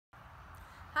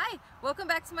Hi, welcome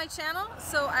back to my channel.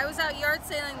 So I was out yard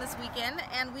sailing this weekend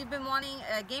and we've been wanting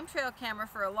a game trail camera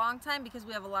for a long time because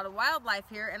we have a lot of wildlife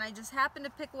here, and I just happened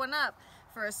to pick one up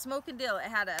for a smoke and deal.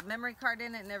 It had a memory card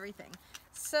in it and everything.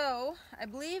 So I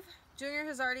believe Junior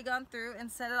has already gone through and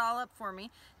set it all up for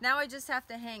me. Now I just have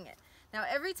to hang it. Now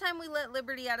every time we let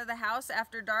Liberty out of the house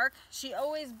after dark, she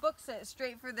always books it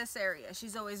straight for this area.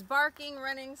 She's always barking,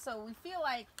 running, so we feel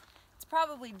like it's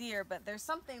probably deer, but there's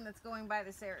something that's going by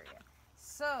this area.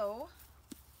 So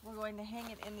we're going to hang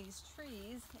it in these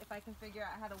trees if I can figure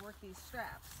out how to work these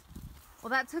straps.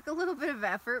 Well, that took a little bit of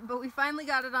effort, but we finally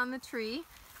got it on the tree.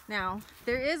 Now,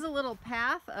 there is a little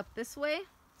path up this way,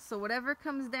 so whatever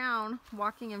comes down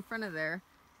walking in front of there,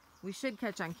 we should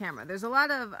catch on camera. There's a lot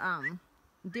of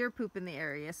deer poop in the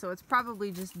area, so it's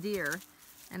probably just deer,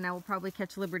 and now we'll probably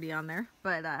catch Liberty on there.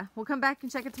 But we'll come back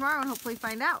and check it tomorrow and hopefully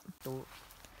find out.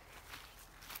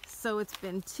 So it's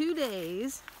been 2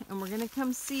 days, and we're gonna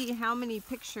come see how many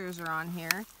pictures are on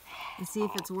here and see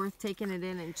if it's worth taking it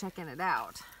in and checking it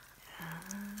out.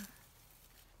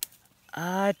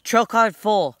 Trail card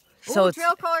full. So it's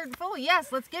trail card full.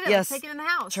 Yes, let's get it. Yes, let's take it in the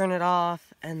house. Turn it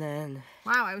off and then.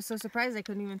 Wow, I was so surprised I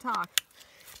couldn't even talk.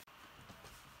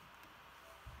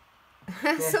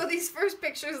 So these first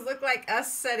pictures look like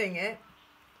us setting it.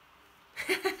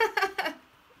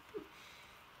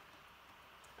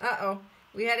 Uh-oh.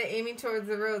 We had it aiming towards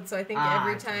the road, so I think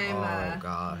every time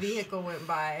a vehicle went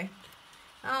by.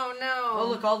 Oh no! Oh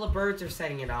look, all the birds are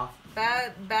setting it off.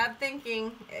 Bad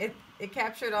thinking. It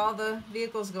captured all the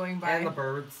vehicles going by. And the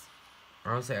birds.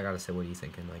 Honestly, I gotta say, what are you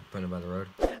thinking? Like putting it by the road?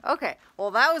 Okay,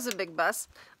 well that was a big bust.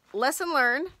 Lesson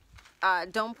learned.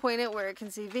 Don't point it where it can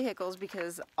see vehicles,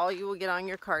 because all you will get on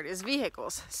your card is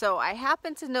vehicles. So I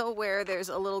happen to know where there's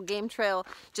a little game trail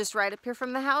just right up here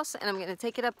from the house, and I'm going to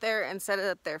take it up there and set it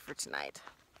up there for tonight.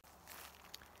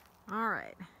 All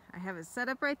right, I have it set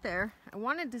up right there. I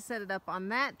wanted to set it up on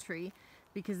that tree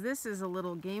because this is a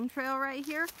little game trail right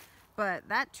here, but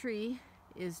that tree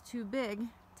is too big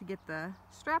to get the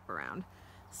strap around.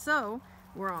 So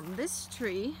we're on this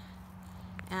tree,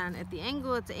 and at the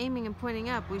angle it's aiming and pointing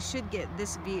up, we should get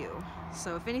this view.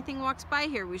 So if anything walks by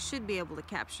here, we should be able to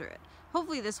capture it.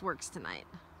 Hopefully this works tonight.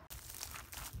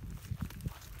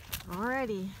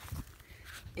 Alrighty,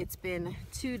 it's been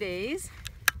 2 days,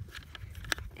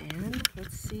 and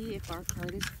let's see if our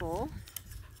card is full.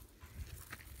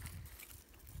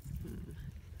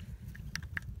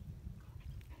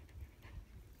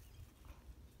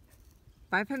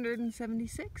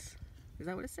 576. Is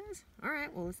that what it says? All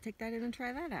right, well, let's take that in and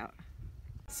try that out.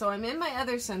 So I'm in my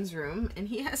other son's room, and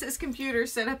he has his computer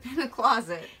set up in a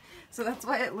closet. So that's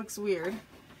why it looks weird.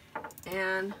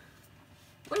 And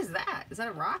what is that? Is that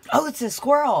a rock? Oh, it's a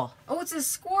squirrel. Oh, it's a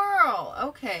squirrel.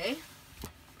 Okay.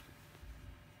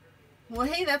 Well,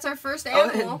 hey, that's our first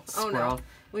animal. Oh, no.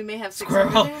 We may have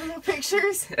 600 animal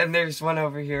pictures. And there's one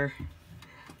over here.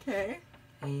 Okay.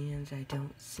 And I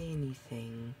don't see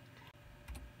anything.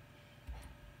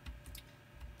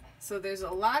 So there's a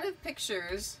lot of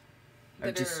pictures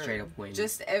that just are straight up wind.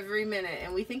 Just every minute,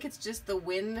 and we think it's just the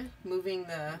wind moving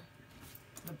the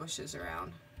bushes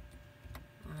around.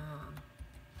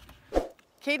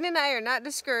 Caden and I are not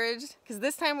discouraged, because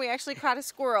this time we actually caught a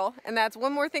squirrel, and that's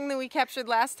one more thing than we captured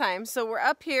last time. So we're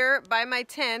up here by my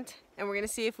tent, and we're going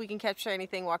to see if we can capture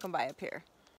anything walking by up here.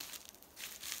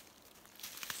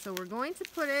 So we're going to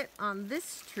put it on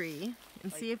this tree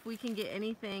and see if we can get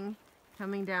anything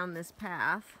coming down this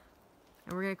path.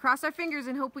 And we're going to cross our fingers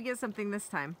and hope we get something this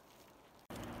time.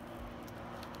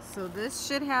 So this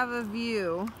should have a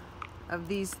view of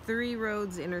these 3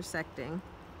 roads intersecting.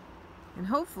 And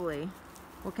hopefully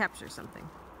we'll capture something.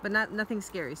 But nothing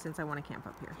scary, since I want to camp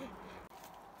up here.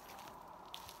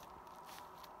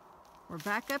 We're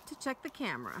back up to check the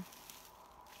camera.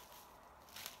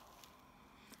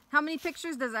 How many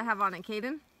pictures does it have on it,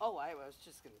 Caden? Oh, I was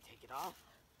just going to take it off.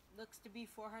 Looks to be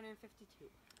 452.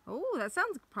 Oh, that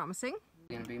sounds promising.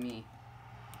 It's gonna be me.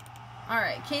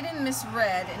 Alright, Caden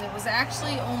misread, and it was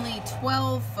actually only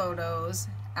 12 photos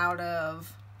out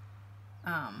of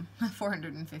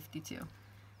 452.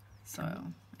 So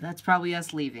that's probably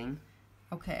us leaving.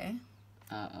 Okay.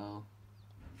 Uh-oh.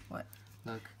 What?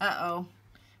 Look. Uh-oh.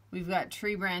 We've got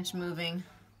tree branch moving.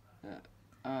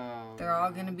 Oh. They're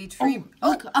all gonna be tree. Oh,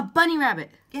 look, a bunny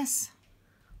rabbit. Yes.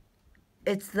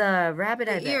 It's the rabbit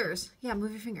the ears. Yeah,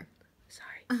 move your finger.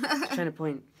 Sorry. I was trying to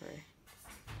point.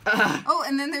 Oh,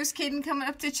 and then there's Caden coming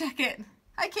up to check it.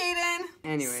 Hi, Caden.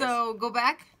 Anyways. So go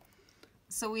back.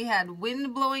 So we had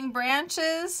wind blowing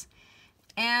branches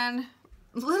and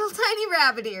little tiny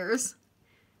rabbit ears.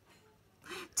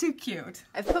 Too cute.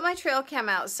 I've put my trail cam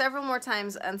out several more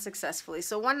times unsuccessfully.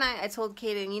 So one night I told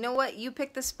Caden, you know what? You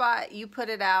pick the spot, you put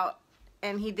it out,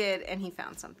 and he did, and he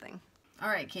found something. All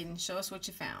right, Caden, show us what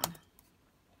you found.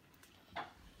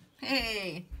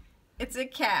 Hey, it's a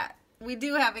cat. We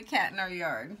do have a cat in our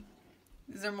yard.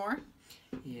 Is there more?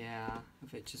 Yeah,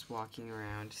 of it just walking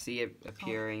around. See it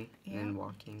appearing and then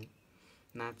walking.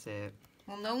 And that's it.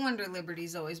 Well, no wonder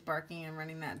Liberty's always barking and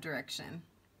running that direction.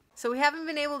 So we haven't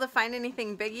been able to find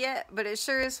anything big yet, but it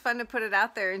sure is fun to put it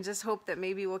out there and just hope that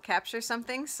maybe we'll capture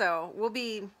something. So we'll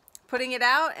be putting it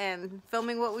out and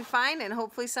filming what we find, and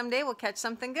hopefully someday we'll catch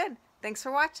something good. Thanks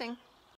for watching.